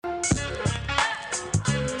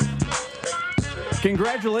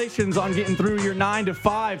Congratulations on getting through your 9 to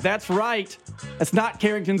 5. That's right. That's not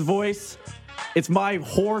Carrington's voice. It's my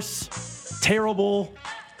hoarse, terrible,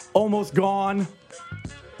 almost gone,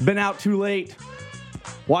 been out too late,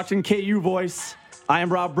 watching KU voice. I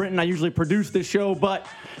am Rob Britton. I usually produce this show, but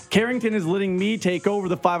Carrington is letting me take over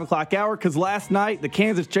the 5 o'clock hour because last night the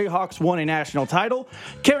Kansas Jayhawks won a national title.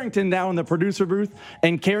 Carrington down in the producer booth,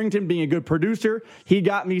 and Carrington being a good producer, he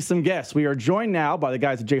got me some guests. We are joined now by the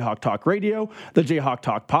guys at Jayhawk Talk Radio, the Jayhawk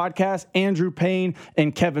Talk Podcast, Andrew Payne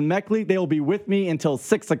and Kevin Meckley. They will be with me until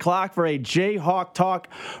 6 o'clock for a Jayhawk Talk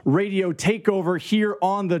Radio takeover here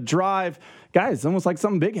on The Drive. Guys, almost like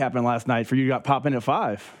something big happened last night for you got pop in at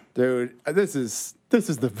 5. Dude, this is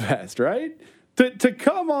the best, right? To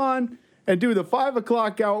come on and do the 5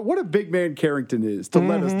 o'clock hour, what a big man Carrington is to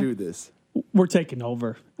let us do this. We're taking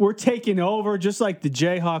over. We're taking over just like the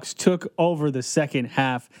Jayhawks took over the second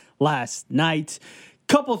half last night.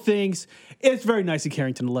 Couple things. It's very nice of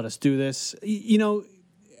Carrington to let us do this. You know,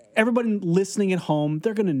 everybody listening at home,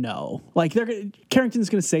 they're going to know. Like, Carrington's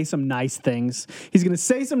going to say some nice things. He's going to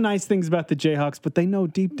say some nice things about the Jayhawks, but they know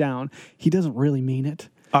deep down he doesn't really mean it.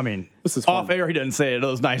 I mean, this is off air, he doesn't say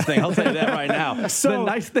those nice things. I'll tell you that right now. So, the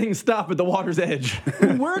nice things stop at the water's edge.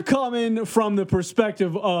 We're coming from the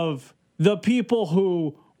perspective of the people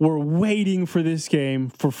who were waiting for this game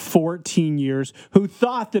for 14 years, who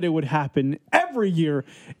thought that it would happen every year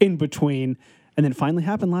in between, and then finally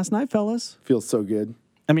happened last night, fellas. Feels so good.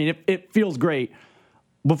 I mean, it feels great.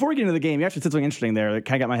 Before we get into the game, you actually said something interesting there that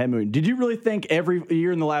kind of got my head moving. Did you really think every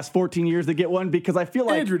year in the last 14 years they get one? Because I feel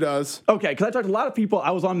like Andrew does. Okay, because I talked to a lot of people.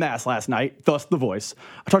 I was on Mass last night, thus the voice.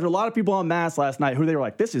 I talked to a lot of people on Mass last night who they were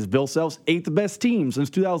like, this is Bill Self's 8th best team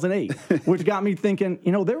since 2008, which got me thinking,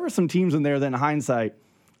 you know, there were some teams in there that in hindsight,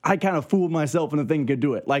 I kind of fooled myself into thinking could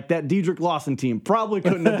do it. Like that Dedrick Lawson team probably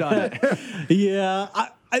couldn't have done it. Yeah,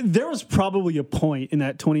 there was probably a point in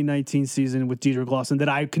that 2019 season with Dedrick Lawson that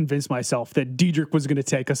I convinced myself that Dedrick was going to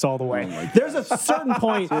take us all the way. There's a certain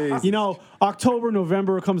point, you know, October,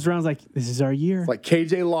 November comes around, it's like, this is our year. It's like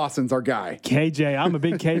KJ Lawson's our guy. KJ, I'm a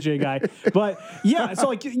big KJ guy. But yeah, so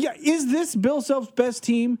like, yeah, is this Bill Self's best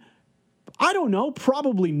team? I don't know,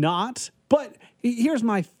 probably not. But here's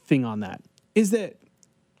my thing on that, is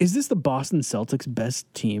this the Boston Celtics'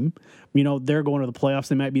 best team? You know, they're going to the playoffs.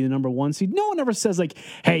 They might be the number 1 seed. No one ever says, like,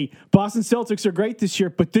 hey, Boston Celtics are great this year,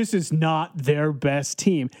 but this is not their best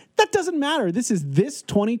team. That doesn't matter. This is this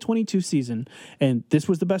 2022 season, and this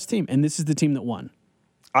was the best team, and this is the team that won.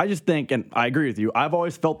 I just think, and I agree with you, I've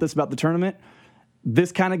always felt this about the tournament.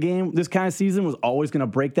 This kind of game, this kind of season was always going to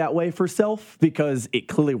break that way for Self because it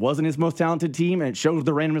clearly wasn't his most talented team, and it shows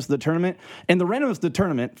the randomness of the tournament. And the randomness of the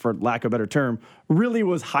tournament, for lack of a better term, really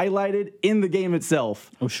was highlighted in the game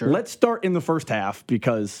itself. Oh, sure. Let's start in the first half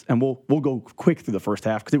because, and we'll go quick through the first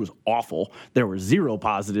half because it was awful. There were zero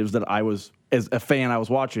positives that I was, as a fan, I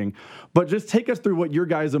was watching. But just take us through what your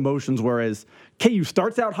guys' emotions were as KU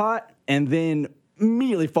starts out hot and then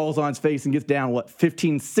immediately falls on its face and gets down,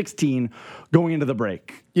 15-16 going into the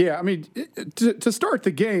break. Yeah, I mean, to start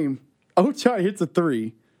the game, Ochai hits a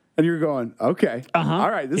 3, and you're going, okay,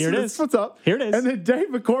 all right, this is what's up. Here it is. And then Dave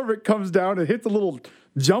McCormick comes down and hits a little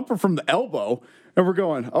jumper from the elbow, and we're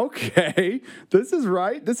going, okay, this is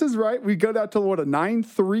right. We go down to, a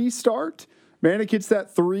 9-3 start? Manek hits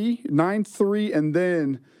that 3, 9-3, and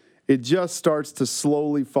then it just starts to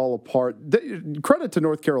slowly fall apart. Credit to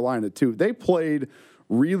North Carolina, too. They played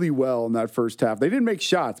really well in that first half. They didn't make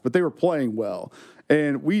shots, but they were playing well.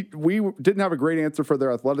 And we didn't have a great answer for their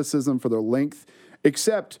athleticism, for their length,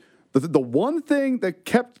 except the one thing that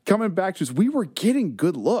kept coming back to us, we were getting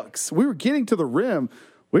good looks. We were getting to the rim.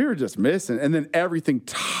 We were just missing. And then everything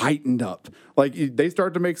tightened up. Like, they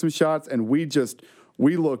started to make some shots, and we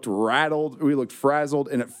looked rattled. We looked frazzled,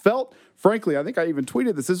 and it felt, frankly, I think I even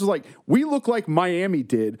tweeted this. This was like, we look like Miami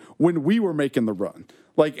did when we were making the run.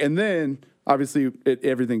 Like, and then obviously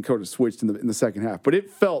everything kind of switched in the second half. But it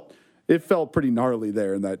felt pretty gnarly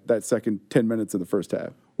there in that second 10 minutes of the first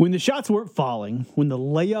half. When the shots weren't falling, when the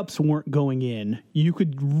layups weren't going in, you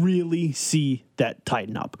could really see that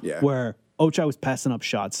tighten up. Yeah. Where Ochai was passing up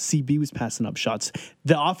shots, CB was passing up shots.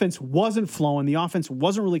 The offense wasn't flowing. The offense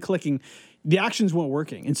wasn't really clicking. The actions weren't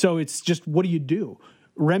working. And so it's just, what do you do?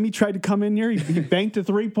 Remy tried to come in here. He banked a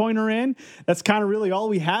three-pointer in. That's kind of really all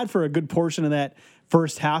we had for a good portion of that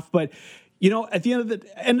first half. But, you know, at the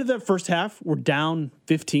end of the first half, we're down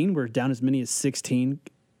 15. We're down as many as 16.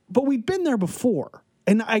 But we've been there before.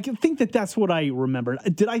 And I think that's what I remembered.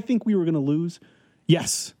 Did I think we were going to lose?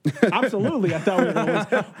 Yes, absolutely. I thought we were going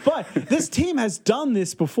to lose. But this team has done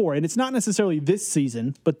this before, and it's not necessarily this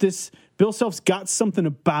season, but Bill Self's got something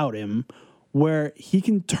about him where he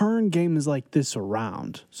can turn games like this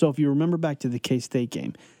around. So if you remember back to the K-State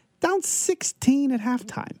game, down 16 at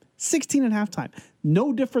halftime. 16 at halftime.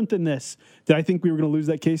 No different than this. Did I think we were going to lose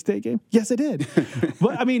that K-State game? Yes, I did.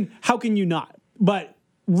 But, I mean, how can you not? But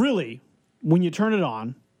really, when you turn it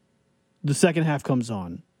on, the second half comes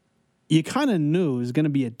on, you kind of knew it was going to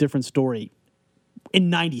be a different story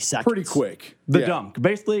in 90 seconds. Pretty quick. The dunk.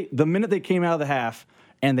 Basically, the minute they came out of the half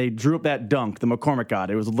and they drew up that dunk, the McCormick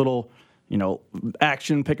got it. Was a little,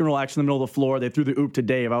 action, pick and roll action in the middle of the floor. They threw the oop to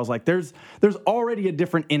Dave. I was like, there's already a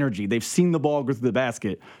different energy. They've seen the ball go through the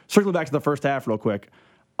basket. Circle back to the first half real quick.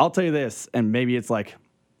 I'll tell you this, and maybe it's like,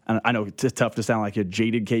 I know it's tough to sound like a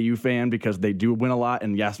jaded KU fan because they do win a lot,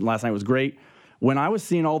 and yes, last night was great. When I was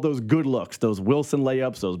seeing all those good looks, those Wilson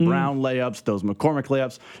layups, those Brown layups, those McCormick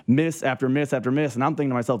layups, miss after miss after miss, and I'm thinking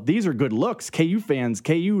to myself, these are good looks. KU fans,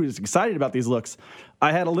 KU is excited about these looks.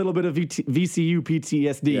 I had a little bit of VCU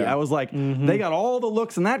PTSD. Yeah. I was like, they got all the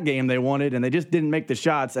looks in that game they wanted, and they just didn't make the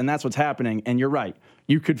shots, and that's what's happening. And you're right.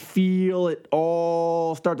 You could feel it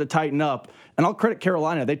all start to tighten up. And I'll credit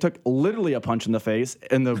Carolina. They took literally a punch in the face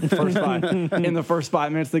in the first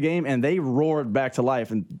 5 minutes of the game, and they roared back to life.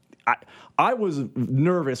 And I was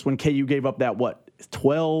nervous when KU gave up that,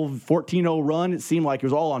 14-0 run. It seemed like it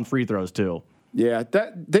was all on free throws, too. Yeah,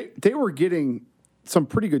 they were getting some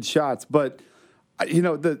pretty good shots, but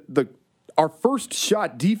our first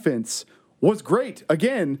shot defense was great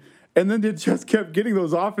again, and then they just kept getting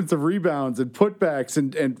those offensive rebounds and putbacks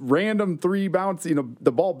and random three bounce.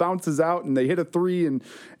 The ball bounces out and they hit a three, and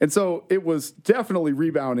so it was definitely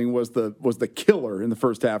rebounding was the killer in the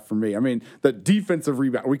first half for me. I mean, the defensive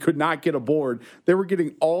rebound, we could not get a board. They were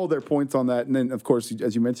getting all their points on that, and then of course,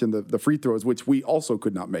 as you mentioned, the free throws, which we also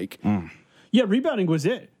could not make. Yeah, rebounding was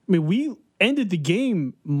it. I mean, we ended the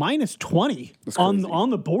game minus 20 on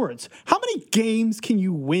the boards. How many games can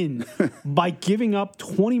you win by giving up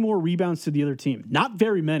 20 more rebounds to the other team? Not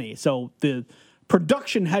very many. So the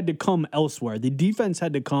production had to come elsewhere. The defense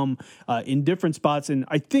had to come in different spots, and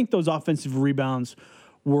I think those offensive rebounds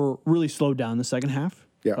were really slowed down in the second half.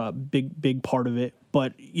 Yeah, big part of it.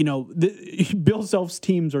 But Bill Self's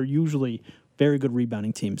teams are usually very good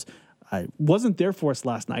rebounding teams. I wasn't there for us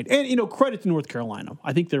last night. And, credit to North Carolina.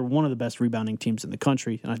 I think they're one of the best rebounding teams in the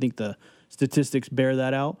country, and I think the statistics bear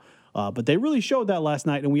that out. But they really showed that last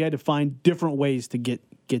night, and we had to find different ways to get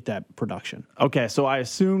that production. Okay, so I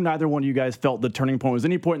assume neither one of you guys felt the turning point was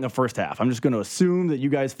any point in the first half. I'm just going to assume that you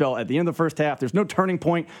guys felt at the end of the first half, there's no turning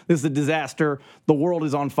point. This is a disaster. The world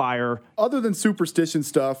is on fire. Other than superstition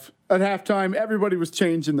stuff, at halftime, everybody was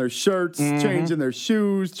changing their shirts, changing their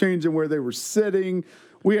shoes, changing where they were sitting.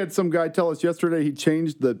 We had some guy tell us yesterday he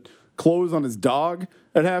changed the clothes on his dog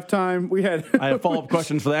at halftime. I have follow-up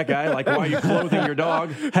questions for that guy, like why are you clothing your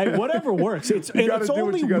dog? Hey, whatever works. It's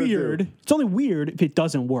only weird. It's only weird if it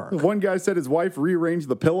doesn't work. One guy said his wife rearranged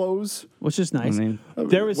the pillows, which is nice.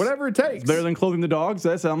 Whatever it takes. It's better than clothing the dogs.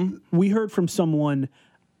 That's something. We heard from someone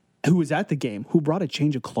who was at the game who brought a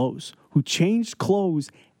change of clothes, who changed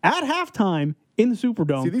clothes at halftime in the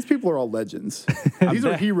Superdome. See, these people are all legends. These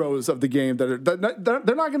are heroes of the game. They're not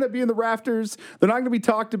going to be in the rafters. They're not going to be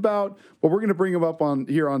talked about. But we're going to bring them up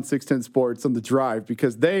here on 610 Sports on the drive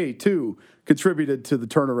because they too contributed to the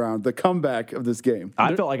turnaround, the comeback of this game.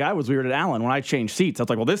 I felt like I was weird at Allen when I changed seats. I was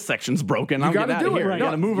like, well, this section's broken. I'm getting out of here. Right. I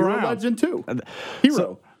got to move around. You're a legend too.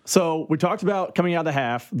 Hero. So we talked about coming out of the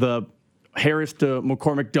half, the Harris to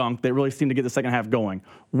McCormick dunk that really seemed to get the second half going.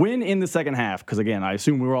 When in the second half, because again, I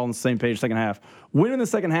assume we were all on the same page second half, when in the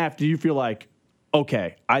second half do you feel like,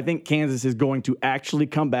 okay, I think Kansas is going to actually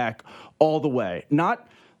come back all the way? Not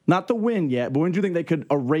the win yet, but when do you think they could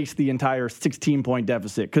erase the entire 16-point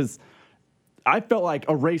deficit? Because I felt like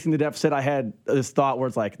erasing the deficit, I had this thought where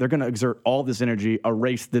it's like they're going to exert all this energy,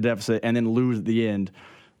 erase the deficit, and then lose at the end.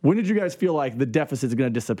 When did you guys feel like the deficit is going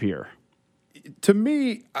to disappear? To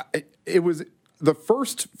me, it was the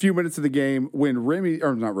first few minutes of the game when when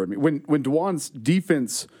DeJuan's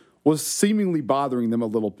defense was seemingly bothering them a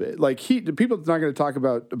little bit. Like people are not going to talk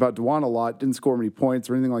about DeJuan a lot, didn't score many points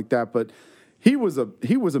or anything like that, but he was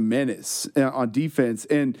a menace on defense,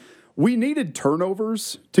 and we needed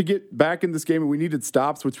turnovers to get back in this game, and we needed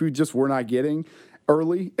stops, which we just were not getting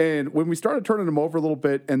early. And when we started turning them over a little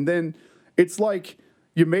bit, and then it's like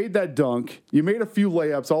you made that dunk. You made a few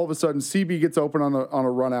layups. All of a sudden, CB gets open on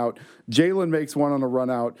a run out. Jalen makes one on a run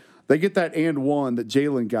out. They get that and one that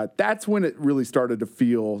Jalen got. That's when it really started to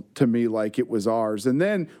feel to me like it was ours. And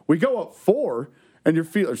then we go up 4, and you're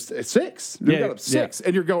feeling 6. They got up 6,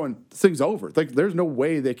 and you're going, this thing's over. Like, there's no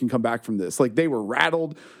way they can come back from this. Like, they were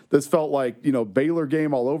rattled. This felt like, Baylor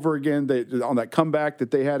game all over again. On that comeback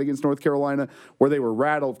that they had against North Carolina, where they were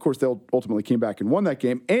rattled. Of course, they ultimately came back and won that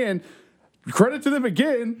game. And credit to them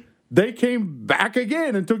again, they came back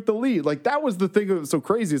again and took the lead. Like, that was the thing that was so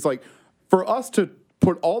crazy. It's like, for us to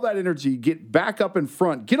put all that energy, get back up in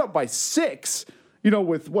front, get up by 6,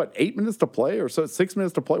 with 8 minutes to play or so, 6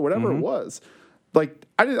 minutes to play, whatever it was. Like,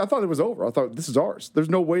 I thought it was over. I thought, this is ours. There's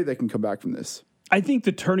no way they can come back from this. I think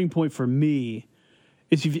the turning point for me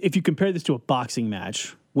is if you compare this to a boxing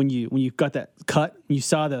match, when you got that cut, you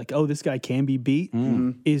saw that, like, oh, this guy can be beat,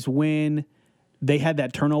 is when they had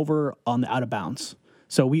that turnover on the out of bounds.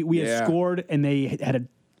 So we had scored, and they had a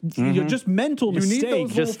just mental mistake.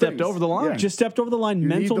 Just stepped over the line. Yeah. Just stepped over the line,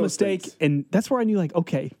 mental mistake. Things. And that's where I knew, like,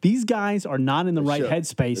 okay, these guys are not in the right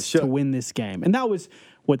headspace to win this game. And that was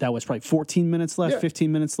probably 14 minutes left,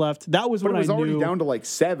 15 minutes left. That was when I knew. But it was already down to like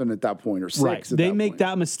 7 at that point, or 6. Right. They make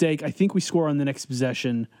that mistake. I think we score on the next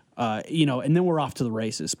possession, and then we're off to the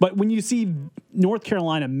races. But when you see North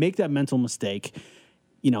Carolina make that mental mistake,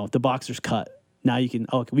 the boxer's cut. Now we can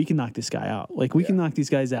knock this guy out. Like, we can knock these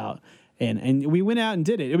guys out. And we went out and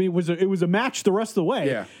did it. I mean, it was a match the rest of the way.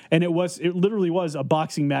 Yeah. And it literally was a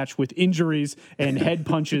boxing match with injuries and head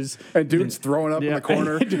punches. And dudes throwing up in the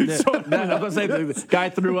corner. I was going to say, the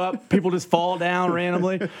guy threw up. People just fall down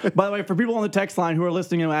randomly. By the way, for people on the text line who are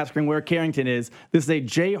listening and asking where Carrington is, this is a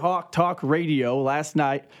Jayhawk Talk Radio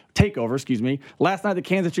takeover. Last night, the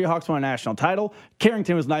Kansas Jayhawks won a national title.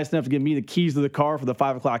 Carrington was nice enough to give me the keys to the car for the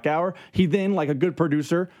 5 o'clock hour. He then, like a good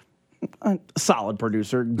producer, a solid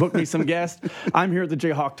producer, booked me some guests. I'm here at the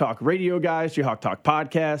Jayhawk Talk Radio guys, Jayhawk Talk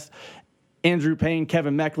podcast. Andrew Payne,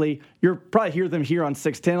 Kevin Meckley. You'll probably hear them here on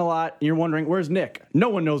 610 a lot. You're wondering, where's Nick? No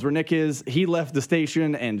one knows where Nick is. He left the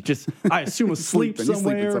station and just, I assume, was asleep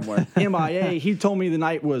somewhere. MIA. He told me the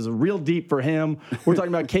night was real deep for him. We're talking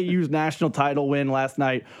about KU's national title win last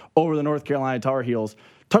night over the North Carolina Tar Heels.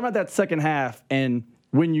 Talking about that second half and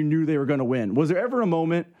when you knew they were going to win. Was there ever a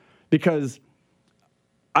moment, because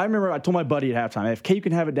I remember I told my buddy at halftime, if KU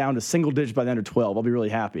can have it down to single digits by the under 12, I'll be really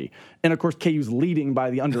happy. And, of course, KU's leading by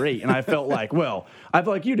the under 8. And I felt like,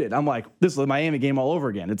 you did. I'm like, this is the Miami game all over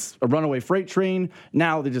again. It's a runaway freight train.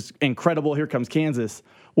 Now they're just incredible. Here comes Kansas.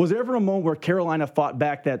 Was there ever a moment where Carolina fought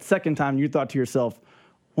back that second time and you thought to yourself,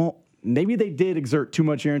 well, maybe they did exert too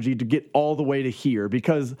much energy to get all the way to here?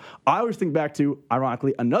 Because I always think back to,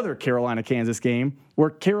 ironically, another Carolina-Kansas game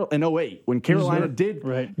where in 08, when Carolina did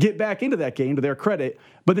get back into that game, to their credit,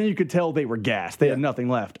 but then you could tell they were gassed. They had nothing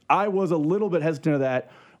left. I was a little bit hesitant of that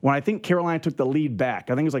when I think Carolina took the lead back.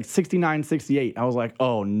 I think it was like 69-68. I was like,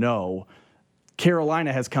 oh, no.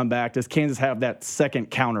 Carolina has come back. Does Kansas have that second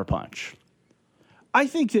counterpunch? I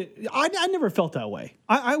think that I never felt that way.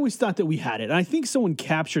 I always thought that we had it. And I think someone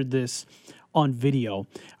captured this on video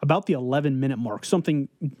about the 11-minute mark. Something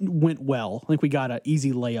went well. I think we got an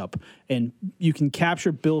easy layup. And you can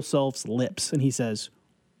capture Bill Self's lips. And he says,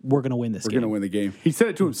 we're going to win this game. We're going to win the game. He said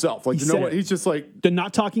it to himself. Like, what? He's just like... They're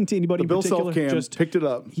not talking to anybody in particular. Bill Self just picked it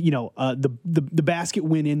up. The basket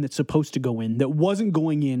went in that's supposed to go in, that wasn't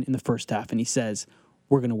going in the first half. And he says,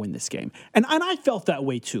 we're going to win this game. And I felt that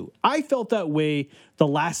way too. I felt that way the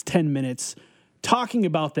last 10 minutes talking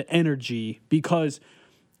about the energy, because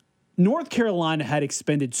North Carolina had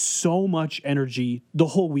expended so much energy the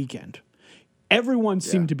whole weekend. Everyone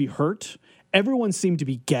seemed to be hurt. Everyone seemed to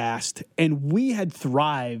be gassed. And we had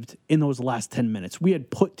thrived in those last 10 minutes. We had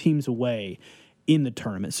put teams away in the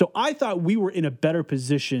tournament. So I thought we were in a better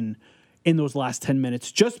position in those last 10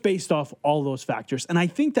 minutes just based off all those factors. And I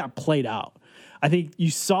think that played out. I think you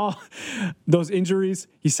saw those injuries.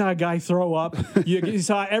 You saw a guy throw up. You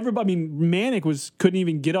saw everybody. I mean, Manick couldn't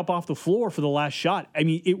even get up off the floor for the last shot. I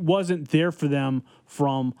mean, it wasn't there for them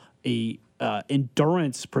from a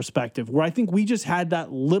endurance perspective, where I think we just had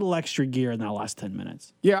that little extra gear in that last 10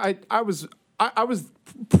 minutes. Yeah, I was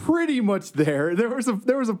pretty much there. There was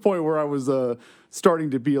a point where I was starting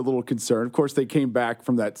to be a little concerned. Of course, they came back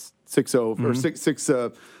from that 6-0 or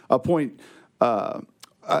 6 point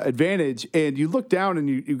advantage, and you look down and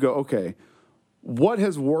you go, okay, what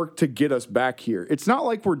has worked to get us back here? It's not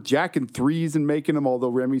like we're jacking threes and making them, although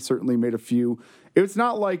Remy certainly made a few. It's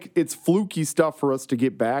not like it's fluky stuff for us to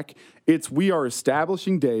get back. We are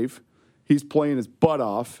establishing Dave. He's playing his butt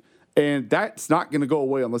off, and that's not going to go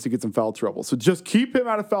away unless he gets in foul trouble. So just keep him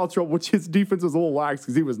out of foul trouble, which his defense was a little lax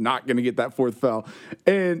because he was not going to get that fourth foul.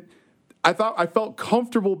 And I felt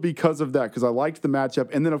comfortable because of that, because I liked the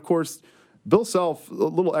matchup. And then, of course, Bill Self,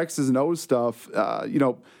 little X's and O's stuff,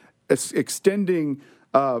 extending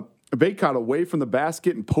Baycott away from the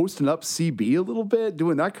basket and posting up CB a little bit,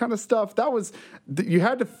 doing that kind of stuff. You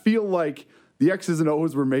had to feel like the X's and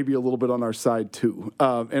O's were maybe a little bit on our side too.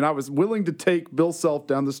 And I was willing to take Bill Self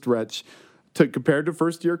down the stretch compared to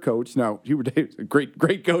first-year coach. Now, Hubert Davis, a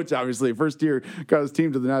great coach, obviously. First year, got his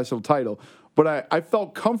team to the national title. But I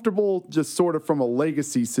felt comfortable just sort of from a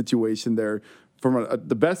legacy situation there, from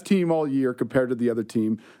the best team all year compared to the other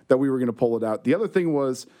team, that we were going to pull it out. The other thing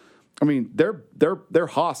was, I mean, their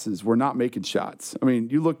hosses were not making shots. I mean,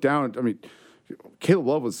 you look down, Caleb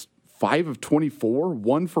Love was 5 of 24,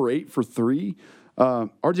 1 for 8 for 3.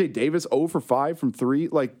 RJ Davis 0 for 5 from 3.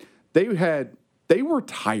 Like, they were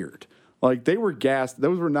tired. Like, they were gassed.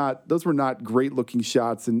 Those were not great looking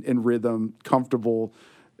shots in rhythm, comfortable.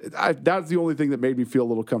 That's the only thing that made me feel a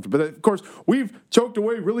little comfortable. But of course, we've choked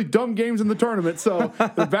away really dumb games in the tournament, so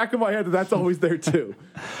the back of my head, that's always there too.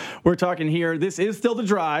 We're talking here. This is still The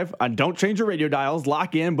Drive. Don't change your radio dials.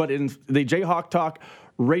 Lock in, but in the Jayhawk Talk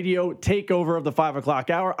radio takeover of the 5 o'clock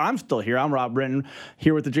hour, I'm still here. I'm Rob Brenton,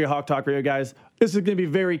 here with the Jayhawk Talk radio guys. This is going to be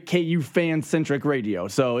very KU fan-centric radio.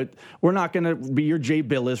 So we're not going to be your Jay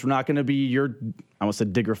Billis. We're not going to be your, I almost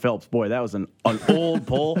said Digger Phelps. Boy, that was an old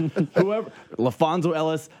poll. Whoever, LaFonso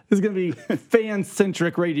Ellis. This is going to be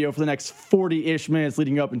fan-centric radio for the next 40-ish minutes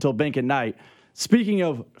leading up until bank at night. Speaking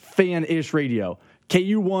of fan-ish radio,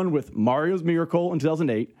 KU won with Mario's Miracle in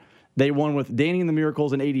 2008. They won with Danny and the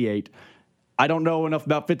Miracles in 88. I don't know enough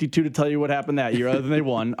about 52 to tell you what happened that year other than they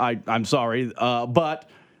won. I'm sorry. But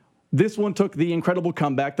this one took the incredible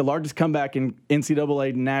comeback, the largest comeback in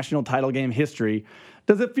NCAA national title game history.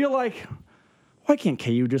 Does it feel like, why can't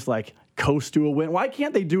KU just like coast to a win? Why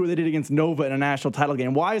can't they do what they did against Nova in a national title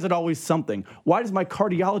game? Why is it always something? Why does my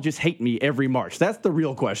cardiologist hate me every March? That's the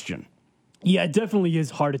real question. Yeah, it definitely is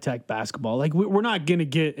heart attack basketball. Like, we're not going to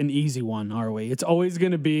get an easy one, are we? It's always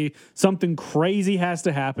going to be something crazy has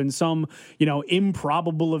to happen, some,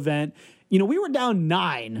 improbable event. We were down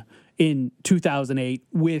 9 in 2008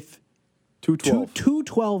 with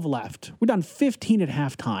 2:12 left. We're down 15 at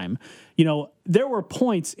halftime. There were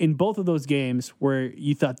points in both of those games where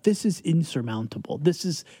you thought, this is insurmountable. This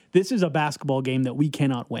is a basketball game that we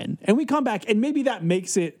cannot win. And we come back, and maybe that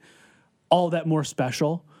makes it all that more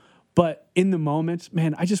special. But in the moment,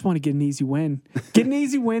 man, I just want to get an easy win. Get an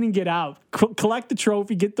easy win and get out. Collect the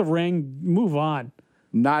trophy, get the ring, move on.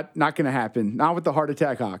 Not going to happen. Not with the Heart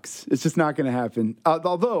Attack Hawks. It's just not going to happen.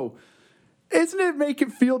 Although, isn't it make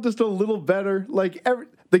it feel just a little better? Like,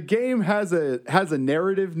 the game has a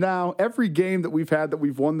narrative now. Every game that we've had that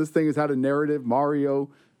we've won this thing has had a narrative.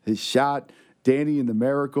 Mario, his shot, Danny and the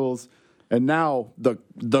Miracles. And now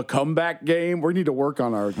the comeback game, we need to work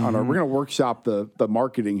on our we're going to workshop the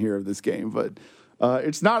marketing here of this game. But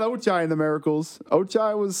it's not Ochai and the Miracles.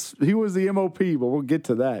 Ochai was the MOP, but we'll get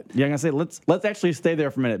to that. Yeah, I'm going to say let's actually stay there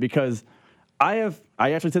for a minute, because I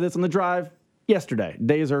actually said this on the drive yesterday.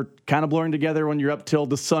 Days are kind of blurring together when you're up till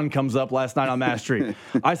the sun comes up last night on Mass Street.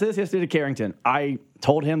 I said this yesterday to Carrington. I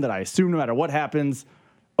told him that I assume no matter what happens,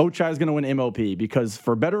 Ochai is going to win MOP, because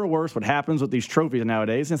for better or worse, what happens with these trophies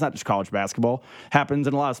nowadays, and it's not just college basketball, happens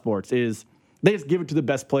in a lot of sports, is they just give it to the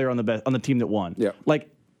best player on the team that won. Yeah. Like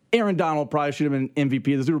Aaron Donald probably should have been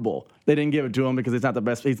MVP of the Super Bowl. They didn't give it to him because it's not the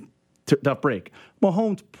best. He's tough break.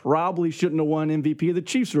 Mahomes probably shouldn't have won MVP of the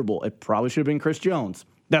Chiefs Super Bowl. It probably should have been Chris Jones.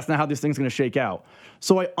 That's not how this thing's going to shake out.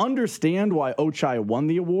 So I understand why Ochai won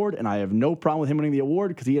the award, and I have no problem with him winning the award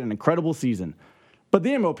because he had an incredible season. But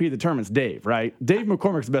the MOP of the tournament's Dave, right? Dave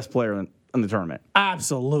McCormick's the best player in the tournament.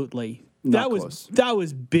 Absolutely. Not that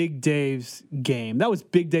was Big Dave's game. That was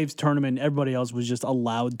Big Dave's tournament. Everybody else was just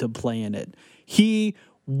allowed to play in it. He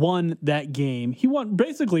won that game. He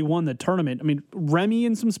basically won the tournament. I mean, Remy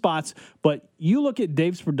in some spots, but you look at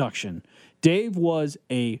Dave's production. Dave was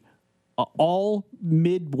a all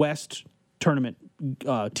Midwest tournament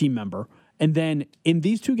team member, and then in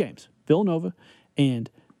these two games, Villanova and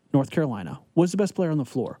North Carolina, was the best player on the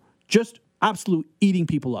floor. Just absolute eating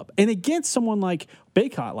people up. And against someone like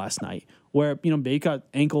Baycott last night, where, Baycott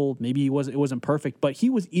ankle, maybe it wasn't perfect, but he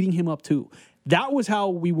was eating him up too. That was how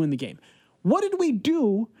we win the game. What did we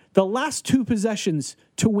do the last 2 possessions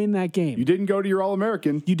to win that game? You didn't go to your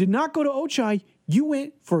All-American. You did not go to Ochai. You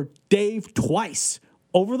went for Dave twice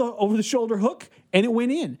over the shoulder hook, and it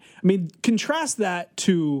went in. I mean, contrast that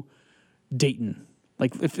to Dayton.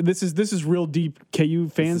 Like, if this is real deep KU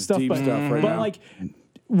fan stuff, deep stuff right but now. Like,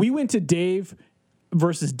 we went to Dave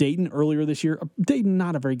versus Dayton earlier this year. Dayton,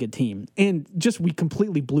 not a very good team, and just we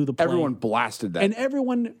completely blew the play. Everyone blasted that, and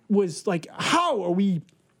everyone was like, "How are we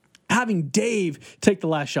having Dave take the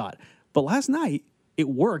last shot?" But last night it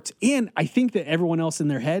worked, and I think that everyone else in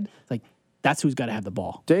their head, like, That's who's got to have the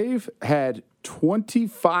ball. Dave had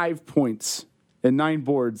 25 points and 9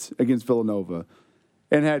 boards against Villanova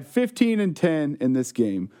and had 15 and 10 in this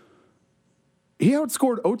game. He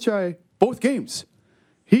outscored Ochai both games.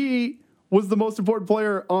 He was the most important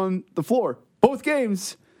player on the floor both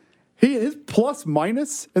games. His plus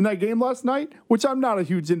minus in that game last night, which I'm not a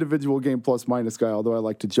huge individual game plus minus guy, although I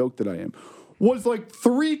like to joke that I am, was like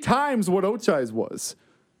 3 times what Ochai's was.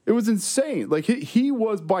 It was insane. Like he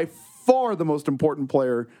was by far the most important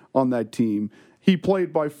player on that team. He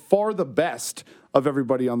played by far the best of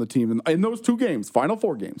everybody on the team. In those 2 games, Final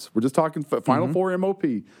Four games, we're just talking Final Four MOP,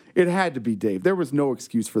 it had to be Dave. There was no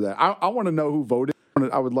excuse for that. I want to know who voted.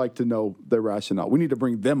 I would like to know their rationale. We need to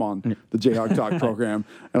bring them on the Jayhawk Talk program,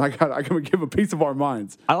 and I can give a piece of our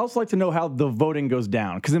minds. I'd also like to know how the voting goes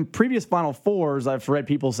down, because in previous Final Fours, I've read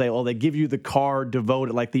people say, "Oh, they give you the card to vote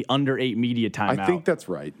at like the under 8 media timeout." I think that's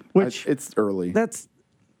right. Which it's early.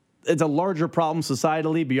 It's a larger problem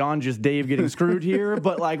societally beyond just Dave getting screwed here.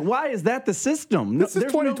 But like, why is that the system? This is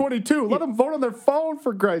 2022. Let them vote on their phone,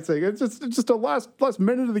 for Christ's sake. It's just the last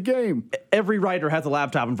minute of the game. Every writer has a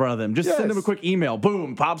laptop in front of them. Just send them a quick email.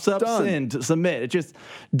 Boom, pops up, Done. send, submit. It's just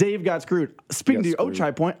Dave got screwed. Speaking to your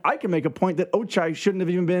Ochai point, I can make a point that Ochai shouldn't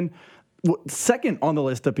have even been second on the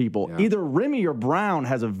list of people. Yeah. Either Remy or Brown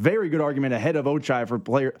has a very good argument ahead of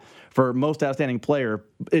Ochai for most outstanding player.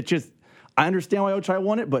 It's just, I understand why Ochai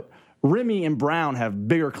won it, but Remy and Brown have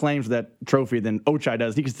bigger claims to that trophy than Ochai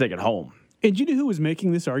does. He can take it home. And do you know who was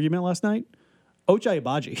making this argument last night? Ochai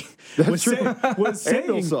Agbaji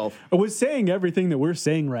was saying everything that we're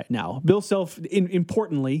saying right now. Bill Self,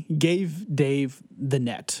 importantly, gave Dave the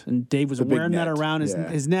net, and Dave was wearing that around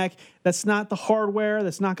his neck. That's not the hardware.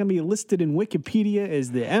 That's not going to be listed in Wikipedia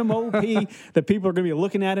as the MOP that people are going to be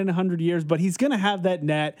looking at in 100 years. But he's going to have that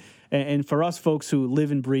net, and for us folks who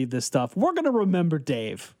live and breathe this stuff, we're going to remember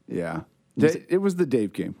Dave. Yeah, it was the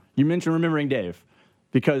Dave game. You mentioned remembering Dave.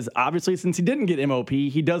 Because obviously, since he didn't get MOP,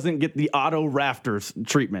 he doesn't get the auto rafters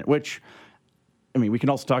treatment, which, I mean, we can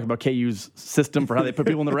also talk about KU's system for how they put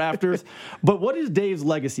people in the rafters. But what is Dave's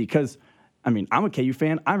legacy? Because, I mean, I'm a KU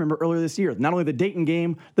fan. I remember earlier this year, not only the Dayton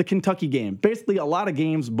game, the Kentucky game. Basically, a lot of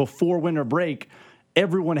games before winter break,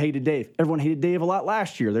 everyone hated Dave. Everyone hated Dave a lot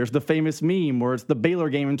last year. There's the famous meme where it's the Baylor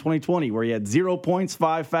game in 2020 where he had 0 points,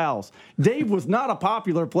 5 fouls. Dave was not a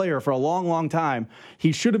popular player for a long, long time.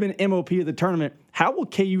 He should have been MOP of the tournament. How will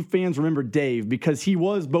KU fans remember Dave? Because he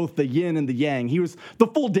was both the yin and the yang. He was the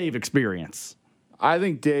full Dave experience. I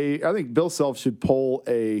think Bill Self should pull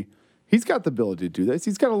he's got the ability to do this.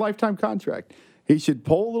 He's got a lifetime contract. He should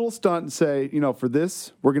pull a little stunt and say, for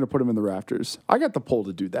this, we're going to put him in the rafters. I got the pull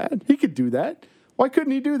to do that. He could do that. Why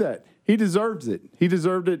couldn't he do that? He deserves it. He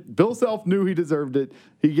deserved it. Bill Self knew he deserved it.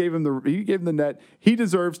 He gave him the net. He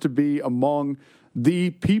deserves to be among the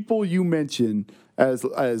people you mention as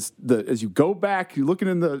you go back. You're looking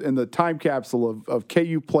in the time capsule of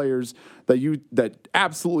KU players that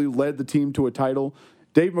absolutely led the team to a title.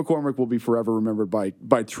 Dave McCormick will be forever remembered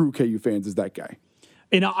by true KU fans as that guy.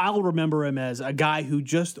 And I'll remember him as a guy who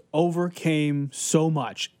just overcame so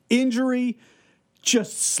much injury.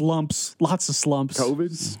 Just slumps, lots of slumps.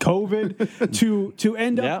 COVID to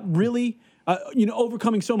end up really,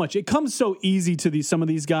 overcoming so much. It comes so easy to some of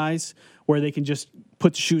these guys where they can just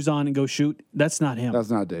put the shoes on and go shoot. That's not him.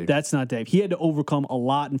 That's not Dave. He had to overcome a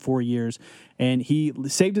lot in 4 years, and he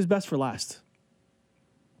saved his best for last.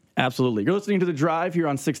 Absolutely. You're listening to The Drive here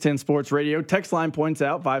on 610 Sports Radio. Text line points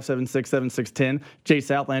out 576-7610. Jay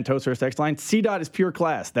Southland, Toaster text line. CDOT is pure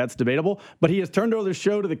class. That's debatable. But he has turned over the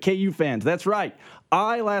show to the KU fans. That's right.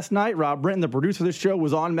 Last night, Rob Brenton, the producer of this show,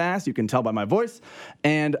 was en masse. You can tell by my voice.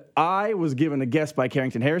 And I was given a guest by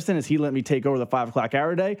Carrington Harrison as he let me take over the 5 o'clock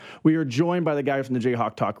hour today. We are joined by the guys from the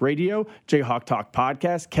Jayhawk Talk Radio, Jayhawk Talk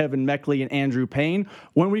Podcast, Kevin Meckley and Andrew Payne.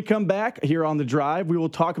 When we come back here on The Drive, we will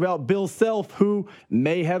talk about Bill Self, who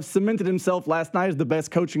may have cemented himself last night as the best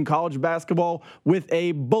coach in college basketball with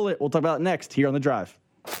a bullet. We'll talk about it next here on The Drive.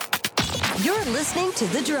 You're listening to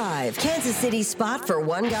The Drive, Kansas City's spot for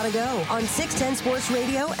One Gotta Go on 610 Sports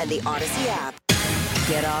Radio and the Odyssey app.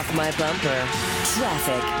 Get off my bumper.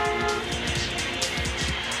 Traffic.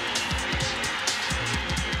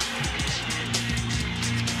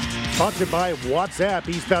 Sponsored by WhatsApp,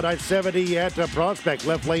 eastbound I-70 at Prospect.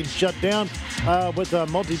 Left lane shut down with a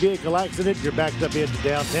multi-vehicle accident. You're backed up into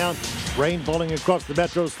downtown. Rain falling across the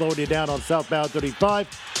metro, slowing you down on southbound 35.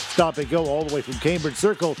 Stop and go all the way from Cambridge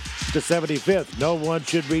Circle to 75th. No one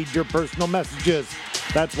should read your personal messages.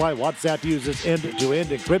 That's why WhatsApp uses end-to-end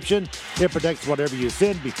encryption. It protects whatever you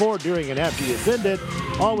send before, during, and after you send it.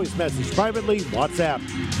 Always message privately. WhatsApp.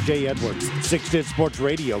 Jay Edwards, 610 Sports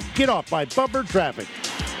Radio. Get off my bumper traffic.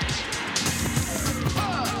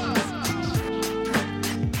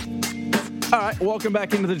 All right, welcome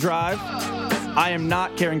back into the drive. I am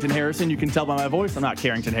not Carrington Harrison. You can tell by my voice I'm not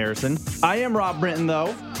Carrington Harrison. I am Rob Brenton,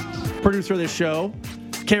 though, producer of this show.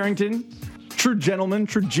 Carrington, true gentleman,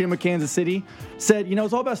 true Jim of Kansas City, said,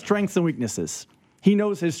 it's all about strengths and weaknesses. He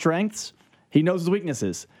knows his strengths. He knows his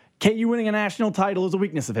weaknesses. KU winning a national title is a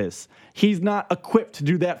weakness of his. He's not equipped to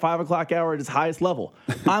do that 5 o'clock hour at his highest level.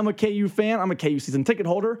 I'm a KU fan. I'm a KU season ticket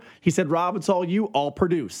holder. He said, Rob, it's all you. I'll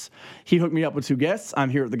produce. He hooked me up with 2 guests.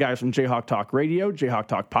 I'm here with the guys from Jayhawk Talk Radio, Jayhawk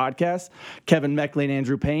Talk Podcast, Kevin Meckley and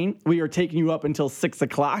Andrew Payne. We are taking you up until 6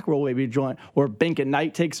 o'clock where we'll be joined, where Bank at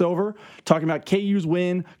Night takes over, talking about KU's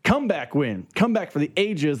comeback for the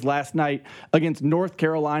ages last night against North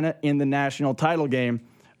Carolina in the national title game.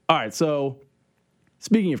 All right, so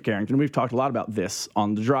speaking of Carrington, we've talked a lot about this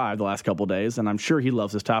on the drive the last couple of days, and I'm sure he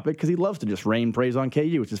loves this topic because he loves to just rain praise on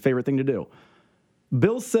KU. It's his favorite thing to do.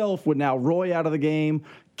 Bill Self would now Roy out of the game,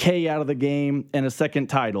 K out of the game, and a second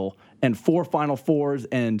title, and 4 Final Fours,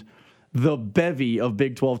 and the bevy of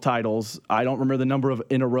Big 12 titles. I don't remember the number of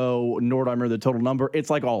in a row, nor do I remember the total number. It's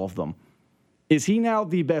like all of them. Is he now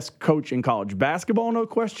the best coach in college basketball? No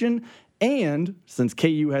question. And since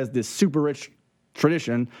KU has this super rich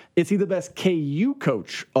tradition, is he the best KU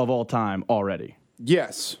coach of all time already?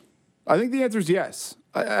 Yes. I think the answer is yes.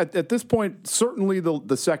 At this point, certainly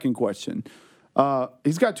the second question.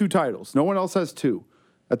 He's got 2 titles. No one else has 2.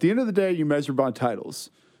 At the end of the day, you measure by titles.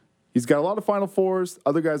 He's got a lot of Final Fours.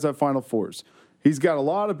 Other guys have Final Fours. He's got a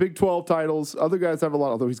lot of Big 12 titles. Other guys have a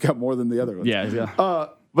lot, although he's got more than the other ones. Yeah.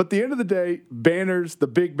 But at the end of the day, the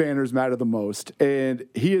big banners matter the most. And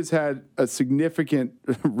he has had a significant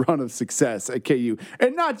run of success at KU.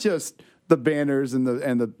 And not just the banners and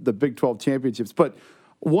the Big 12 championships, but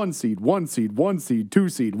 1 seed, 2 seed, 1 seed, 2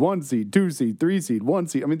 seed, 3 seed, 1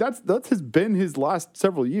 seed. I mean, that has been his last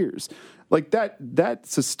several years. Like that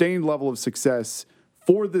sustained level of success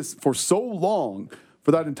for so long,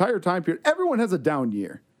 for that entire time period. Everyone has a down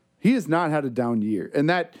year. He has not had a down year. And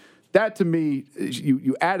that to me,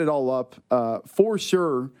 you add it all up for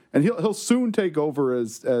sure, and he'll soon take over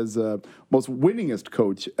as most winningest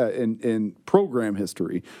coach in program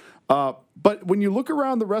history. But when you look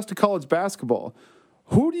around the rest of college basketball,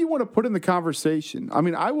 who do you want to put in the conversation? I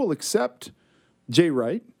mean, I will accept Jay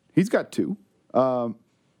Wright. He's got 2.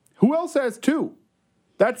 Who else has 2?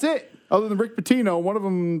 That's it. Other than Rick Pitino, one of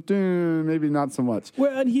them maybe not so much.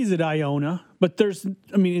 Well, and he's at Iona, but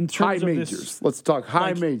in terms high of majors. this, Let's talk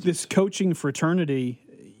high majors. This coaching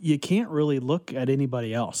fraternity, you can't really look at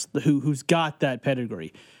anybody else who's got that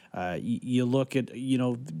pedigree. You look at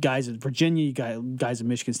guys at Virginia, guys at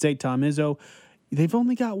Michigan State, Tom Izzo. They've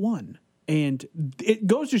only got 1, and it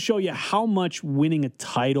goes to show you how much winning a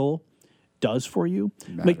title does for you.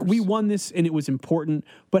 Like, we won this and it was important,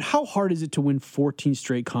 but how hard is it to win 14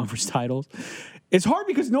 straight conference titles? It's hard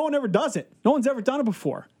because no one ever does it. No one's ever done it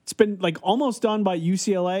before. It's been like almost done by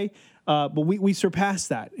UCLA, but we surpassed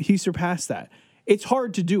that. He surpassed that. It's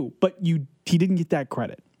hard to do, but he didn't get that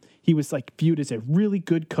credit. He was viewed as a really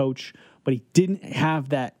good coach, but he didn't have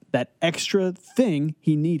that extra thing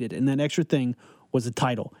he needed, and that extra thing was a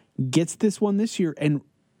title. Gets this one this year and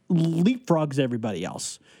leapfrogs everybody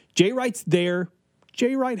else. Jay Wright's there.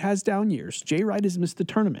 Jay Wright has down years. Jay Wright has missed the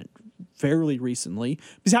tournament fairly recently.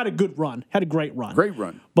 He's had a good run, had a great run. Great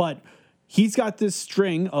run. But he's got this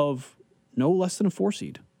string of no less than a 4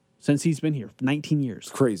 seed since he's been here, 19 years.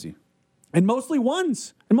 Crazy. And mostly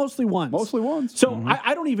ones. Mostly ones. So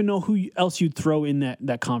I don't even know who else you'd throw in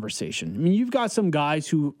that conversation. I mean, you've got some guys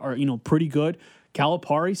who are, pretty good.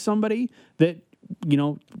 Calipari's somebody that,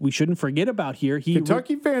 we shouldn't forget about here.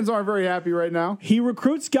 Kentucky fans aren't very happy right now. He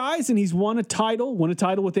recruits guys, and he's won a title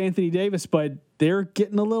with Anthony Davis, but they're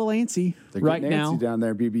getting a little antsy right now. Antsy down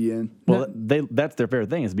there, BBN. Well, that's their favorite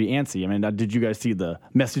thing is to be antsy. I mean, did you guys see the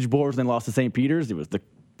message boards when they lost to St. Peter's? It was the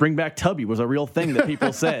bring back Tubby was a real thing that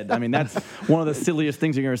people said. I mean, that's one of the silliest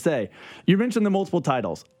things you're going to say. You mentioned the multiple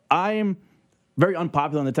titles. I'm very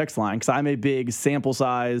unpopular on the text line because I'm a big sample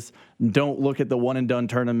size, don't look at the one and done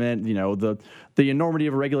tournament. The enormity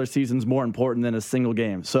of a regular season is more important than a single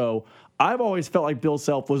game. So I've always felt like Bill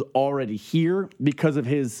Self was already here because of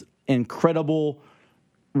his incredible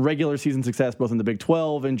regular season success, both in the Big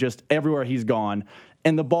 12 and just everywhere he's gone.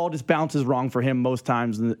 And the ball just bounces wrong for him most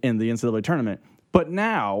times in the NCAA tournament. But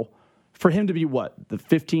now, for him to be the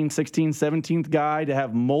 15th, 16th, 17th guy to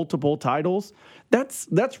have multiple titles, that's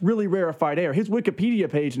really rarefied air. His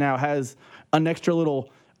Wikipedia page now has an extra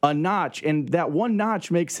a notch, and that one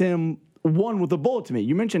notch makes him one with a bullet to me.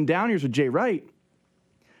 You mentioned down years with Jay Wright.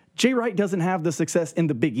 Jay Wright doesn't have the success in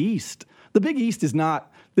the Big East. The Big East is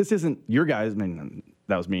not, this isn't your guys, I mean,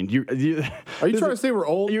 That was mean. Are you trying to say we're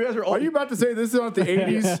old? You guys are old. Are you about to say this is not the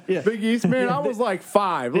 80s Yeah. Big East? Man, I was like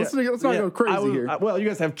 5. Let's not go crazy here. Well, you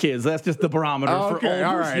guys have kids. That's just the barometer for old.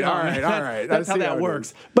 All right. That's how that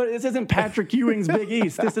works. But this isn't Patrick Ewing's Big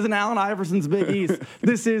East. This isn't Allen Iverson's Big East.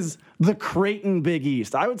 This is the Creighton Big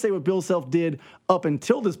East. I would say what Bill Self did up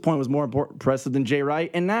until this point was more impressive than Jay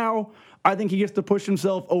Wright. And now I think he gets to push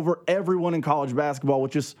himself over everyone in college basketball,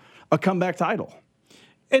 which is a comeback title.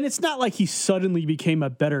 And it's not like he suddenly became a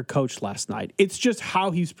better coach last night. It's just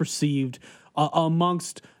how he's perceived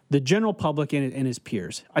amongst the general public and his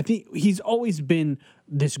peers. I think he's always been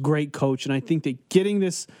this great coach, and I think that getting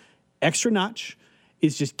this extra notch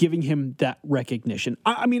is just giving him that recognition.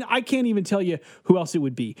 I mean, I can't even tell you who else it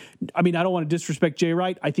would be. I mean, I don't want to disrespect Jay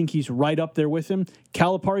Wright. I think he's right up there with him.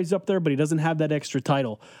 Calipari's up there, but he doesn't have that extra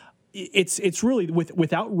title. It's really,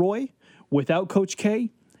 without Roy, without Coach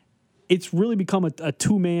K, it's really become a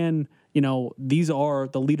two-man, these are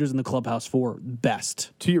the leaders in the clubhouse for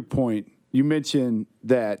best. To your point, you mentioned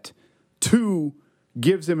that 2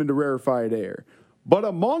 gives him into rarefied air. But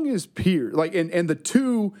among his peers, and the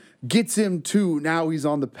 2 gets him to now he's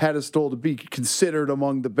on the pedestal to be considered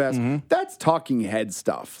among the best. Mm-hmm. That's talking head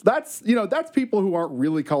stuff. That's people who aren't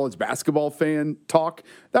really college basketball fan talk.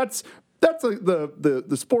 That's like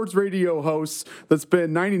the sports radio hosts that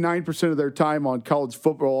spend 99% of their time on college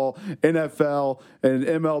football, NFL, and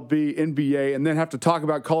MLB, NBA, and then have to talk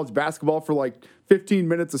about college basketball for like 15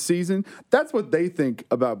 minutes a season. That's what they think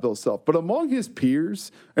about Bill Self. But among his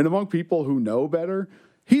peers and among people who know better,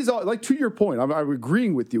 he's like, to your point, I'm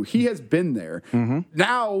agreeing with you. He has been there. Mm-hmm.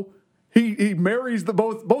 Now he marries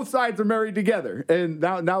both sides are married together, and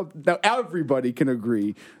now everybody can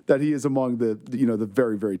agree that he is among the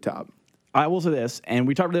very, very top. I will say this, and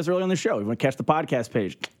we talked about this earlier on the show. If you want to catch the podcast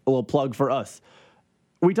page, a little plug for us.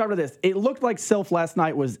 We talked about this. It looked like Self last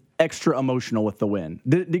night was extra emotional with the win.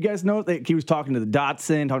 Did you guys know that he was talking to the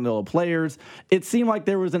Dotson, talking to the little players? It seemed like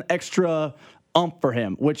there was an extra for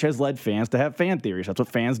him, which has led fans to have fan theories. That's what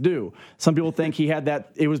fans do. Some people think he had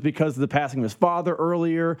that. It was because of the passing of his father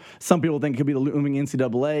earlier. Some people think it could be the looming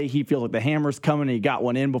NCAA. He feels like the hammer's coming, and he got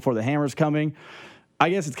one in before the hammer's coming. I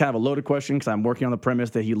guess it's kind of a loaded question because I'm working on the premise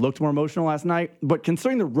that he looked more emotional last night. But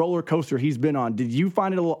considering the roller coaster he's been on, did you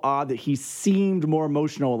find it a little odd that he seemed more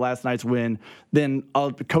emotional at last night's win than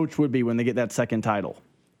a coach would be when they get that second title?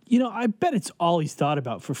 I bet it's all he's thought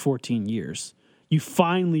about for 14 years. You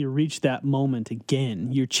finally reach that moment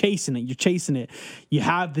again. You're chasing it. You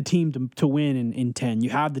have the team to win in 10. You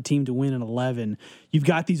have the team to win in 11. You've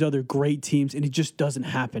got these other great teams, and it just doesn't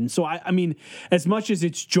happen. So, I mean, as much as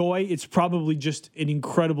it's joy, it's probably just an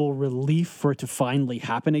incredible relief for it to finally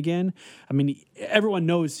happen again. I mean, everyone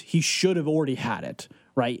knows he should have already had it,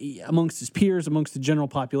 right? Amongst his peers, amongst the general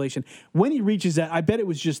population. When he reaches that, I bet it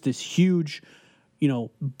was just this huge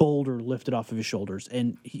boulder lifted off of his shoulders,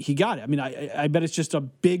 and he got it. I mean, I bet it's just a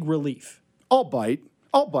big relief. I'll bite.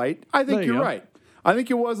 I think you're right. I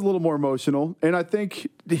think it was a little more emotional, and I think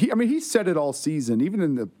he said it all season,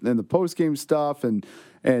 even in the post game stuff, and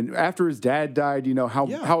after his dad died,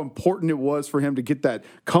 how important it was for him to get that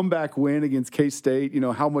comeback win against K-State.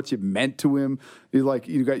 How much it meant to him. He's like,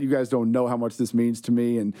 you guys don't know how much this means to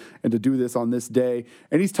me, and to do this on this day.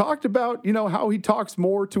 And he's talked about how he talks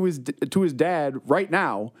more to his dad right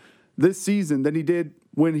now this season than he did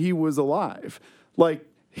when he was alive. Like,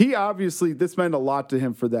 he obviously, this meant a lot to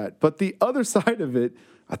him for that. But the other side of it,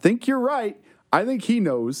 I think you're right. I think he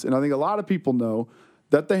knows, and I think a lot of people know,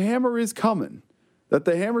 that the hammer is coming. That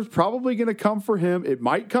the hammer's probably going to come for him. It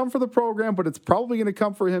might come for the program, but it's probably going to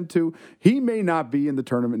come for him too. He may not be in the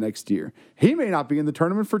tournament next year. He may not be in the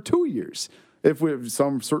tournament for 2 years if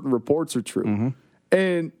some certain reports are true. Mm-hmm.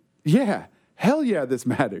 And hell yeah, this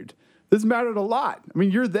mattered. This mattered a lot. I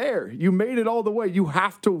mean, you're there. You made it all the way. You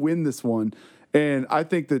have to win this one. And I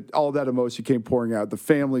think that all that emotion came pouring out, the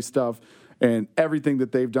family stuff and everything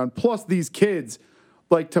that they've done. Plus these kids,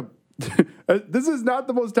 this is not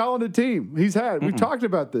the most talented team he's had. We've talked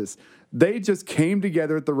about this. They just came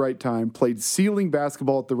together at the right time, played ceiling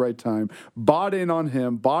basketball at the right time, bought in on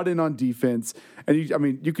him, bought in on defense. And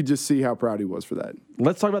you could just see how proud he was for that.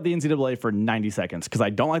 Let's talk about the NCAA for 90 seconds because I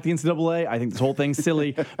don't like the NCAA. I think this whole thing's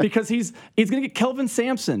silly because he's going to get Kelvin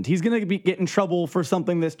Sampson. He's going to get in trouble for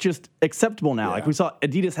something that's just acceptable now. Yeah. Like we saw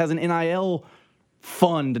Adidas has an NIL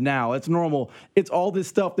fund now. It's normal. It's all this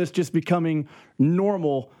stuff that's just becoming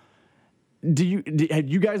normal. Had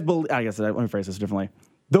you guys believe? I guess let me phrase this differently.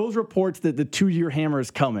 Those reports that the 2-year hammer is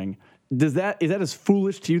coming, is that as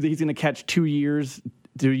foolish to you that he's going to catch 2 years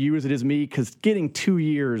to you as it is me? Because getting 2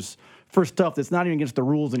 years for stuff that's not even against the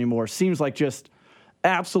rules anymore seems like just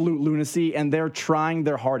absolute lunacy, and they're trying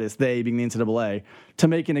their hardest, they being the NCAA, to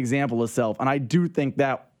make an example of self. And I do think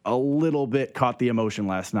that a little bit caught the emotion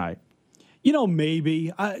last night. Maybe.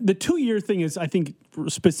 The 2-year thing is, I think,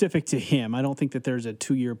 specific to him. I don't think that there's a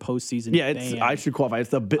 2-year postseason ban. I should qualify.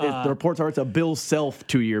 The reports are it's a Bill Self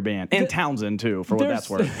 2-year ban. And Townsend, too, for what that's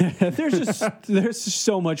worth. there's just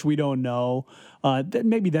so much we don't know.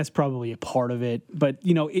 Maybe that's probably a part of it. But,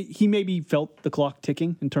 he maybe felt the clock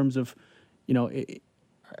ticking in terms of,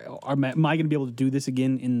 am I going to be able to do this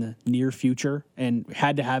again in the near future, and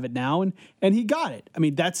had to have it now, and he got it. I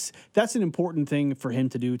mean, that's an important thing for him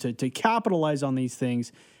to do, to capitalize on these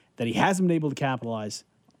things that he hasn't been able to capitalize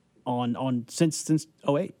on since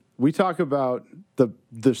 2008. We talk about the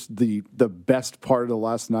best part of the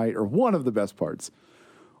last night, or one of the best parts,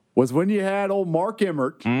 was when you had old Mark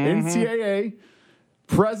Emmert, NCAA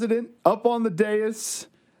president, up on the dais,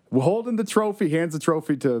 holding the trophy, hands the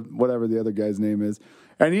trophy to whatever the other guy's name is,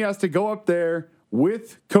 and he has to go up there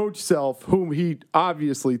with Coach Self, whom he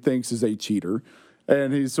obviously thinks is a cheater,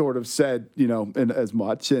 and he's sort of said, as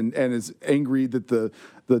much, and is angry that the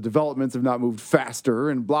developments have not moved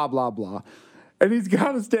faster, and blah, blah, blah. And he's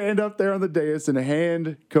got to stand up there on the dais and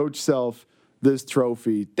hand Coach Self this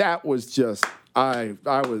trophy. That was just, I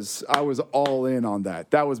was all in on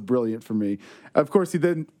that. That was brilliant for me. Of course, he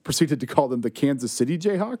then proceeded to call them the Kansas City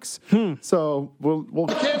Jayhawks. So we'll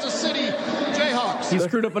Kansas City Jayhawks. He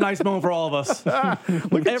screwed up a nice moment for all of us.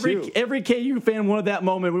 look at every KU fan wanted that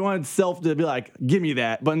moment. We wanted Self to be like, give me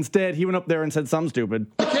that. But instead, he went up there and said something stupid.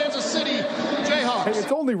 The Kansas City Jayhawks. Hey,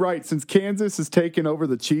 it's only right, since Kansas has taken over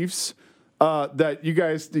the Chiefs, that you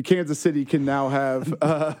guys, the Kansas City, can now have.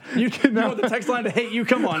 You know the text line to hate you.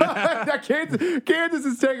 Come on. Kansas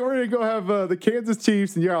is taking. We're going to go have the Kansas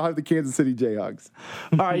Chiefs, and I'll have the Kansas City Jayhawks.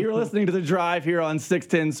 All right, you're listening to The Drive here on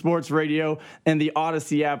 610 Sports Radio and the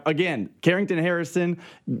Odyssey app. Again, Carrington Harrison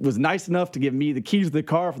was nice enough to give me the keys to the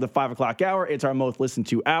car for the 5 o'clock hour. It's our most listened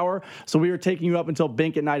to hour. So we are taking you up until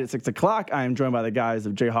Bank at Night at 6 o'clock. I am joined by the guys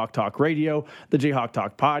of Jayhawk Talk Radio, the Jayhawk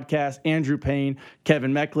Talk Podcast, Andrew Payne,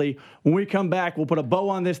 Kevin Meckley. When we come back, we'll put a bow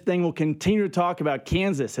on this thing. We'll continue to talk about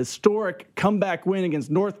Kansas' historic comeback win against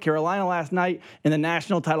North Carolina last night in the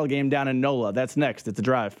national title game down in NOLA. That's next. It's The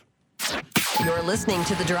Drive. You're listening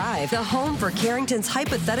to The Drive, the home for Carrington's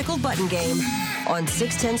hypothetical button game on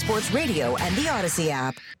 610 Sports Radio and the Odyssey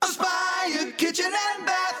app. Aspire Kitchen and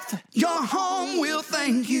Bath. Your home will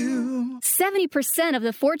thank you. 70% of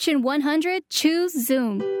the Fortune 100 choose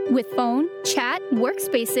Zoom. With phone, chat,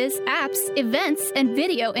 workspaces, apps, events, and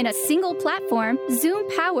video in a single platform, Zoom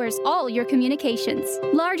powers all your communications.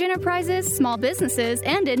 Large enterprises, small businesses,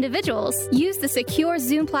 and individuals use the secure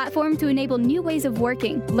Zoom platform to enable new ways of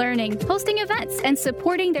working, learning, hosting events, and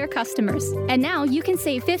supporting their customers. And now you can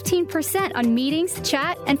save 15% on meetings,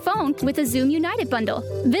 chat, and phone with a Zoom United bundle.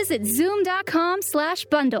 Visit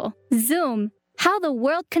zoom.com/bundle. Zoom. How the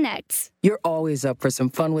world connects. You're always up for some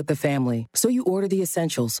fun with the family, so you order the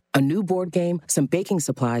essentials, a new board game, some baking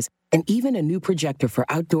supplies, and even a new projector for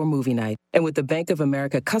outdoor movie night. And with the Bank of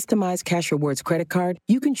America customized Cash Rewards credit card,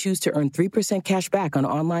 you can choose to earn 3% cash back on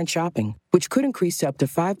online shopping, which could increase to up to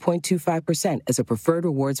 5.25% as a preferred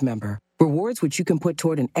rewards member. Rewards which you can put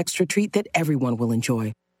toward an extra treat that everyone will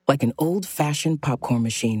enjoy, like an old-fashioned popcorn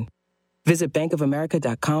machine. Visit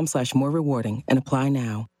bankofamerica.com/more rewarding and apply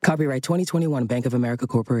now. Copyright 2021 Bank of America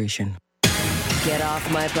Corporation. Get off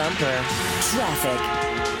my bumper. Traffic.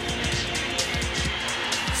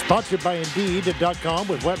 Sponsored by Indeed.com.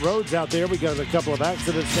 With wet roads out there, we got a couple of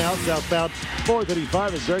accidents now. Southbound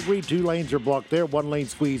 435 at Gregory. 2 lanes are blocked there. 1 lane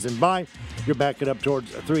squeezing by. You're backing up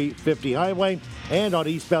towards 350 Highway. And on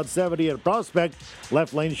eastbound 70 at Prospect,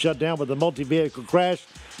 left lane shut down with a multi-vehicle crash.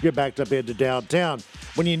 You're backed up into downtown.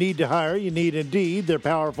 When you need to hire, you need Indeed. Their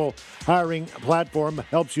powerful hiring platform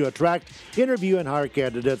helps you attract, interview, and hire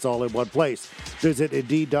candidates all in one place. Visit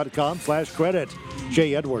Indeed.com/credit.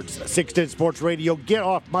 Jay Edwards, 610 Sports Radio. Get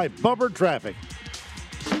off my bumper traffic.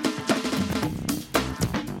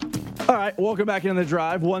 All right, welcome back into The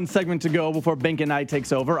Drive. One segment to go before Bank and Night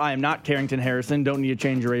takes over. I am not Carrington Harrison. Don't need to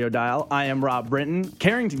change your radio dial. I am Rob Brinton.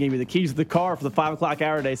 Carrington gave me the keys to the car for the 5 o'clock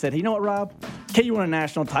hour today. Said, hey, you know what, Rob? KU won a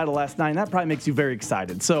national title last night, and that probably makes you very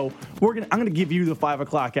excited. So I'm going to give you the 5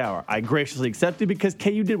 o'clock hour. I graciously accepted because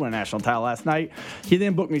KU did win a national title last night. He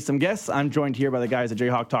then booked me some guests. I'm joined here by the guys at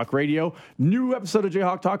Jayhawk Talk Radio. New episode of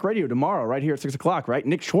Jayhawk Talk Radio tomorrow, right here at 6 o'clock, right?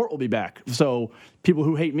 Nick Short will be back. So people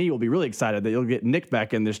who hate me will be really excited that you'll get Nick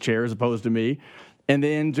back in this chair as opposed to me. And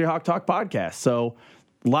then Jayhawk Talk Podcast. So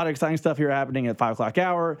A lot of exciting stuff here happening at 5 o'clock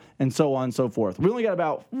hour, and so on and so forth. We only got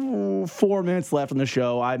about 4 minutes left on the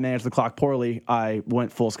show. I managed the clock poorly. I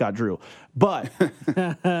went full Scott Drew. But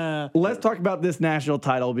let's talk about this national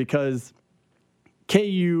title, because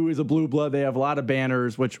KU is a blue blood. They have a lot of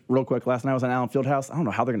banners, which, real quick, last night I was on Allen Fieldhouse. I don't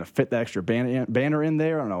know how they're going to fit the extra banner in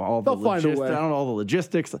there. I don't know all the logistics. I don't know all the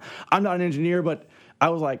logistics. I'm not an engineer, but I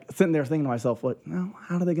was like sitting there thinking to myself,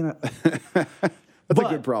 how are they going to... That's a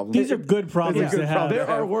good problem. These are good problems to have. There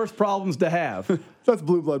are worse problems to have. That's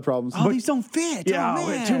blue blood problems. Oh, these don't fit.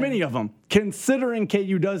 Yeah, too many of them. Considering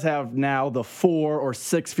KU does have now the 4 or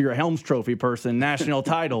 6 for your Helms Trophy person national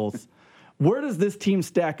titles, where does this team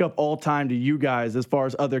stack up all time to you guys as far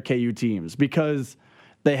as other KU teams? Because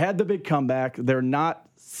they had the big comeback. They're not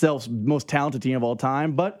Self's most talented team of all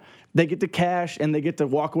time, but they get to cash and they get to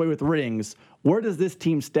walk away with rings. Where does this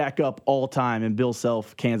team stack up all time in Bill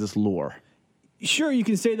Self, Kansas lore? Sure, you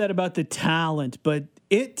can say that about the talent, but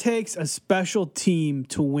it takes a special team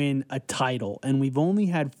to win a title, and we've only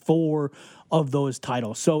had 4 of those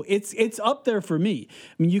titles. So it's up there for me. I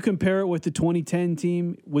mean, you compare it with the 2010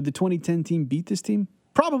 team. Would the 2010 team beat this team?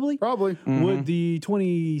 Probably. Mm-hmm. Would the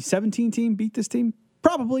 2017 team beat this team?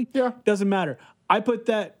 Probably. Yeah. Doesn't matter. I put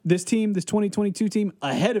this 2022 team,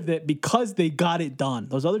 ahead of it because they got it done.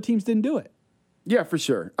 Those other teams didn't do it. Yeah, for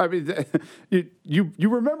sure. I mean, you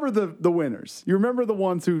remember the winners. You remember the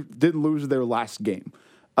ones who didn't lose their last game.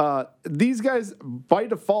 These guys, by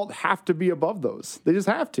default, have to be above those. They just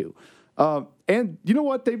have to. And you know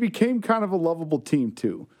what? They became kind of a lovable team,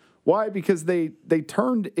 too. Why? Because they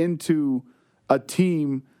turned into a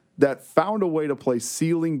team that found a way to play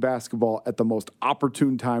ceiling basketball at the most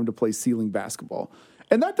opportune time to play ceiling basketball.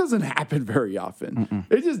 And that doesn't happen very often.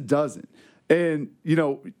 It just doesn't. And, you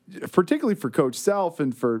know, particularly for Coach Self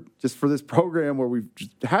and for this program where we've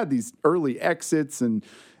just had these early exits and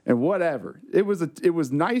whatever, it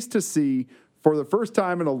was nice to see for the first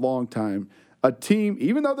time in a long time a team,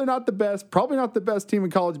 even though they're not the best, probably not the best team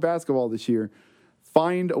in college basketball this year,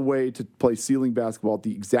 find a way to play ceiling basketball at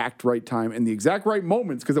the exact right time and the exact right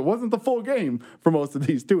moments, because it wasn't the full game for most of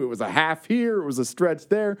these too. It was a half here, it was a stretch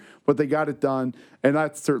there, but they got it done, and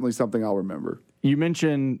that's certainly something I'll remember. You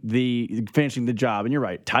mentioned the finishing the job, and you're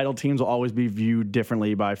right. Title teams will always be viewed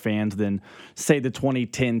differently by fans than, say, the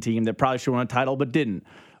 2010 team that probably should have won a title but didn't.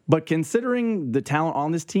 But considering the talent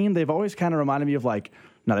on this team, they've always kind of reminded me of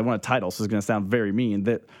now they won a title, so it's going to sound very mean,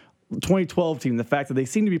 that 2012 team, the fact that they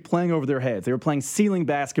seem to be playing over their heads. They were playing ceiling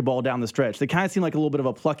basketball down the stretch. They kind of seem like a little bit of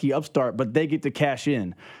a plucky upstart, but they get to cash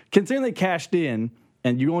in. Considering they cashed in,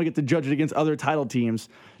 and you only get to judge it against other title teams,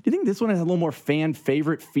 do you think this one has a little more fan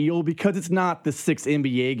favorite feel? Because it's not the 6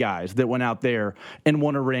 NBA guys that went out there and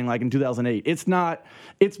won a ring like in 2008.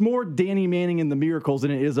 It's more Danny Manning and the Miracles than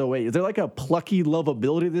it is 08. Is there like a plucky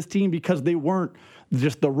lovability to this team because they weren't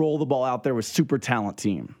just the roll the ball out there with super talent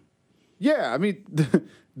team? Yeah, I mean,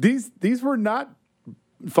 these were not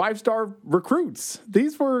 5-star recruits.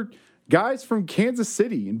 These were guys from Kansas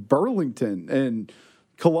City and Burlington and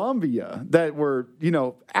Columbia that were,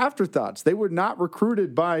 afterthoughts. They were not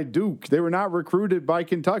recruited by Duke. They were not recruited by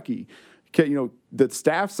Kentucky. The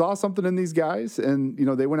staff saw something in these guys, and,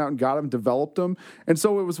 they went out and got them, developed them. And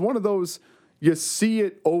so it was one of those, you see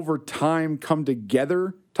it over time come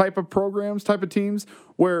together type of programs, type of teams,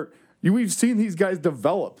 where we've seen these guys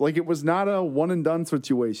develop. Like, it was not a one-and-done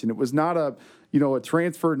situation. It was not a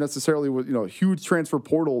transfer necessarily with, a huge transfer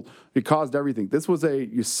portal. It caused everything. This was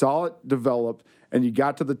you saw it develop, and you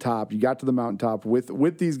got to the top, you got to the mountaintop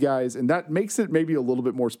with these guys, and that makes it maybe a little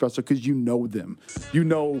bit more special because you know them. You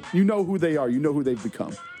know who they are. You know who they've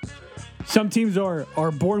become. Some teams are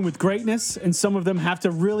born with greatness, and some of them have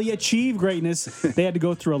to really achieve greatness. They had to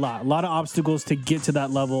go through a lot of obstacles to get to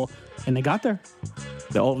that level, and they got there.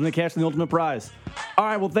 The ultimate cash and the ultimate prize. All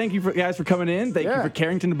right, well, thank you guys for coming in. Thank you for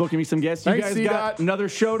Carrington to booking me some guests. You guys got another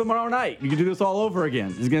show tomorrow night. You can do this all over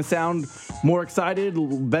again. It's going to sound more excited,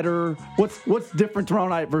 better. What's different tomorrow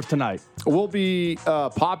night versus tonight? We'll be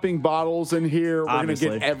popping bottles in here. We're going to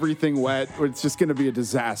get everything wet. It's just going to be a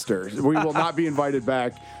disaster. We will not be invited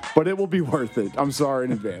back, but it will be worth it. I'm sorry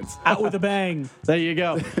in advance. Out with a bang. There you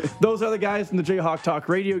go. Those are the guys from the Jayhawk Talk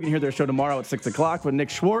Radio. You can hear their show tomorrow at 6 o'clock with Nick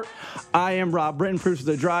Schwartz. I am Rob Britton, producer of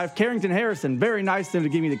The Drive. Carrington Harrison, very nice of him to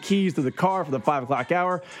give me the keys to the car for the 5 o'clock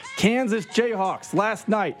hour. Kansas Jayhawks, last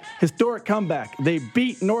night, historic comeback. They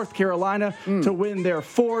beat North Carolina to win their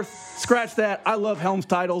 4th. Scratch that. I love Helms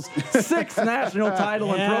titles. 6th national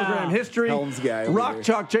title in program history. Helms guy. Rock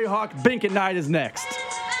Chalk Jayhawk. Bink at Night is next.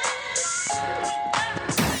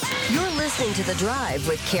 You're listening to The Drive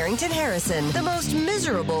with Carrington Harrison, the most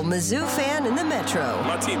miserable Mizzou fan in the Metro.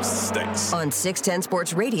 My team stinks. On 610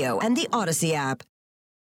 Sports Radio and the Odyssey app.